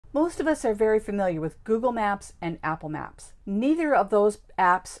Most of us are very familiar with Google Maps and Apple Maps. Neither of those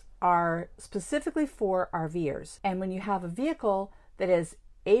apps are specifically for RVers. And when you have a vehicle that is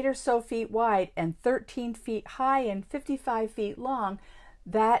 8 or so feet wide and 13 feet high and 55 feet long,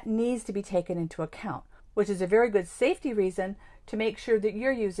 that needs to be taken into account, which is a very good safety reason to make sure that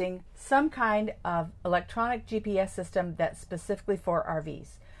you're using some kind of electronic GPS system that's specifically for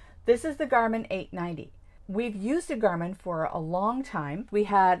RVs. This is the Garmin 890. We've used a Garmin for a long time. We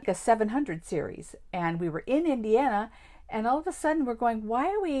had a 700 series and we were in Indiana, and all of a sudden we're going, why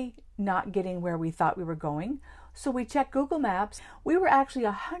are we not getting where we thought we were going? So we checked Google Maps. We were actually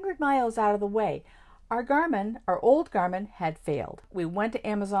 100 miles out of the way. Our Garmin, our old Garmin, had failed. We went to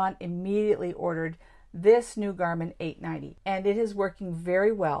Amazon, immediately ordered this new Garmin 890, and it is working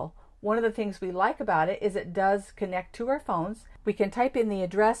very well. One of the things we like about it is it does connect to our phones. We can type in the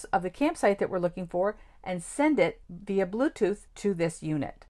address of the campsite that we're looking for and send it via Bluetooth to this unit.